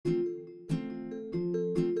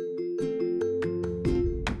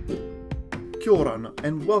Kia ora,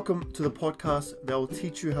 and welcome to the podcast that will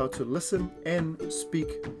teach you how to listen and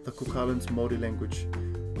speak the Cook Islands Māori language.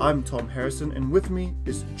 I'm Tom Harrison, and with me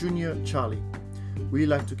is Junior Charlie. We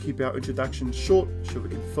like to keep our introductions short so we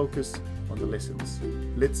can focus on the lessons.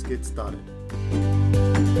 Let's get started.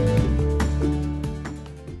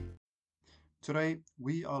 Today,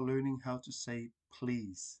 we are learning how to say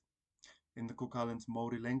please. In the Cook Islands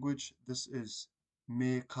Māori language, this is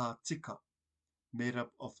me ka tika, made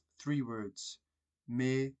up of three words.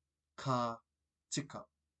 Me ka tika.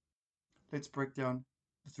 Let's break down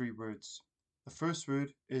the three words. The first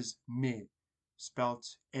word is me, spelled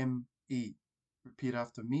M-E. Repeat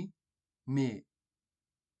after me. Me.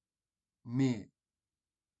 Me.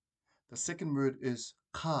 The second word is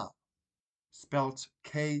ka, spelled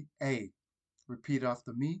K-A. Repeat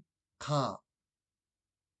after me. Ka.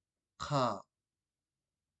 Ka.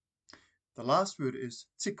 The last word is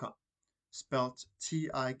tika, spelled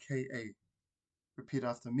T-I-K-A. Repeat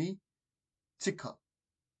after me. Tika.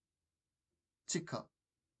 Tika.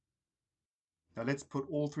 Now let's put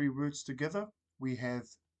all three words together. We have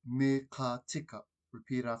me ka tika.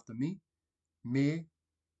 Repeat after me. Me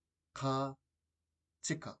ka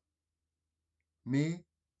tika. Me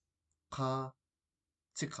ka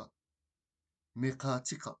tika. Me ka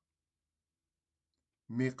tika.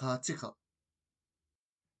 Me ka tika.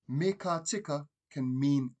 Me ka tika can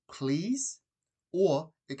mean please,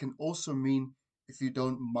 or it can also mean if you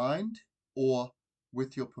don't mind or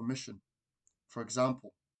with your permission. For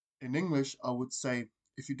example, in English, I would say,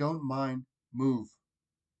 if you don't mind, move.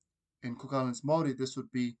 In Cook Islands Māori, this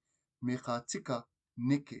would be me ka tika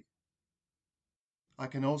neke. I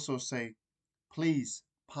can also say, please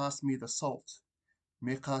pass me the salt.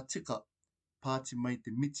 Me ka tika pāti mai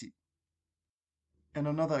te miti. And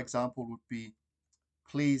another example would be,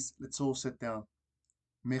 please, let's all sit down.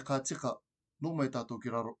 Me ka tika no mai tātou ki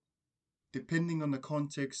raro. Depending on the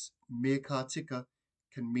context, me ka tika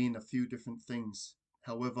can mean a few different things.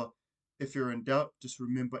 However, if you're in doubt, just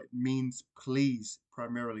remember it means please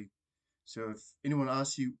primarily. So if anyone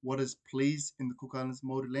asks you what is please in the Cook Islands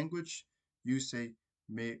Māori language, you say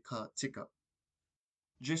me ka tika.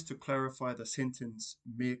 Just to clarify the sentence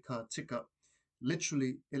me ka tika,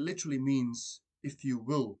 it literally means if you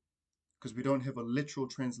will, because we don't have a literal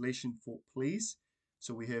translation for please.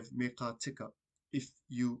 So we have me ka tika, if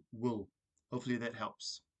you will. Hopefully that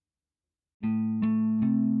helps.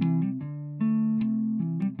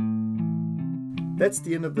 That's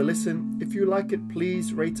the end of the lesson. If you like it,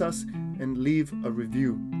 please rate us and leave a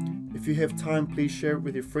review. If you have time, please share it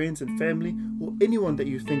with your friends and family or anyone that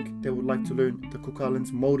you think that would like to learn the Cook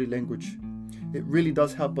Islands Māori language. It really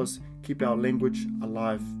does help us keep our language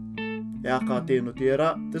alive. E a ka te no te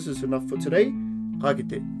ara. This is enough for today. Ka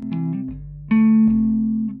kite.